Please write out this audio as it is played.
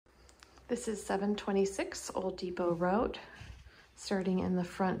This is 726 Old Depot Road, starting in the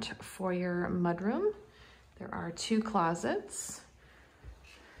front foyer mudroom. There are two closets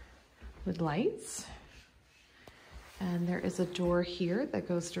with lights, and there is a door here that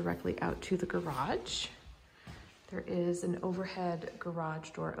goes directly out to the garage. There is an overhead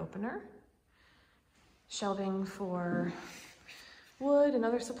garage door opener, shelving for wood and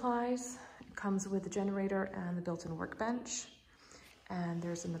other supplies. It comes with the generator and the built-in workbench. And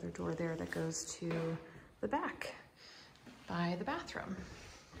there's another door there that goes to the back by the bathroom.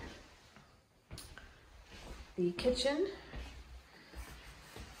 The kitchen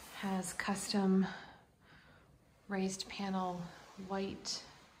has custom raised panel white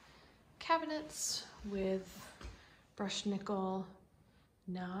cabinets with brushed nickel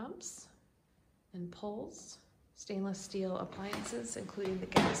knobs and pulls, stainless steel appliances, including the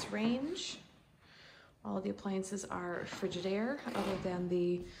gas range. All of the appliances are Frigidaire, other than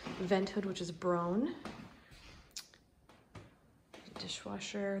the vent hood, which is Brown.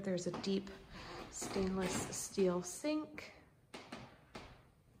 Dishwasher, there's a deep stainless steel sink.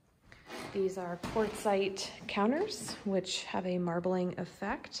 These are quartzite counters, which have a marbling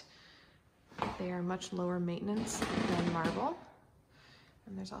effect. They are much lower maintenance than marble.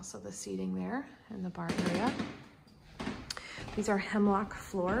 And there's also the seating there in the bar area. These are hemlock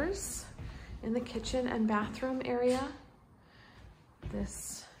floors in the kitchen and bathroom area.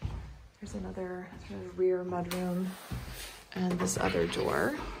 There's another sort of rear mudroom and this other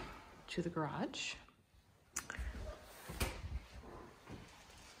door to the garage.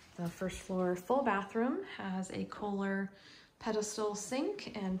 The first floor full bathroom has a Kohler pedestal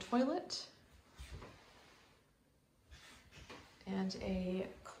sink and toilet, and a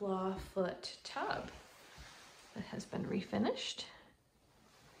clawfoot tub that has been refinished.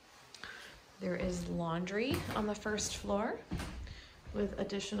 There is laundry on the first floor with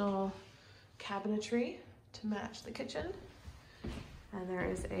additional cabinetry to match the kitchen. And there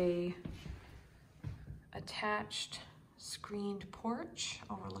is a attached screened porch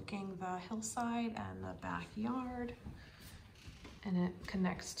overlooking the hillside and the backyard. And it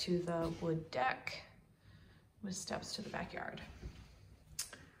connects to the wood deck with steps to the backyard.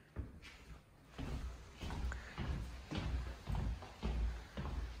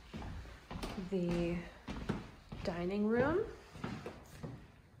 The dining room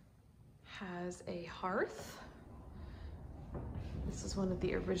has a hearth. This is one of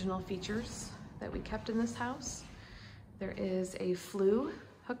the original features that we kept in this house. There is a flue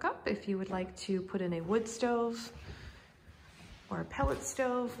hookup if you would like to put in a wood stove or a pellet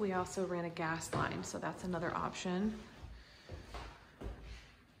stove. We also ran a gas line, so that's another option.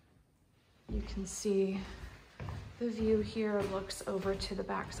 You can see the view here looks over to the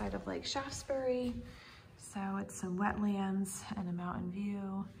backside of Lake Shaftsbury. So it's some wetlands and a mountain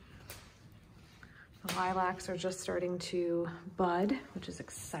view. The lilacs are just starting to bud, which is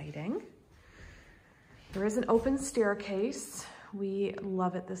exciting. There is an open staircase. We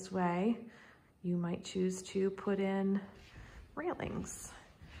love it this way. You might choose to put in railings.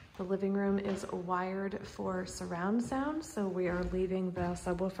 The living room is wired for surround sound, so we are leaving the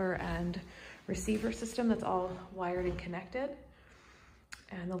subwoofer and receiver system that's all wired and connected.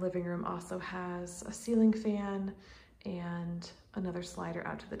 And the living room also has a ceiling fan and another slider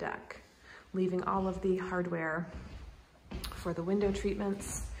out to the deck, leaving all of the hardware for the window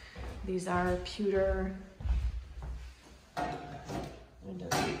treatments. These are pewter window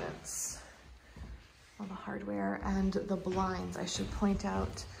treatments. All the hardware and the blinds, I should point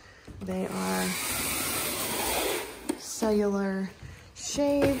out, they are cellular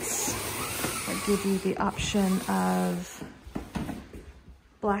shades that give you the option of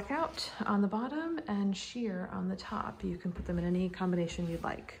blackout on the bottom and sheer on the top. You can put them in any combination you'd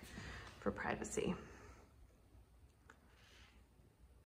like for privacy.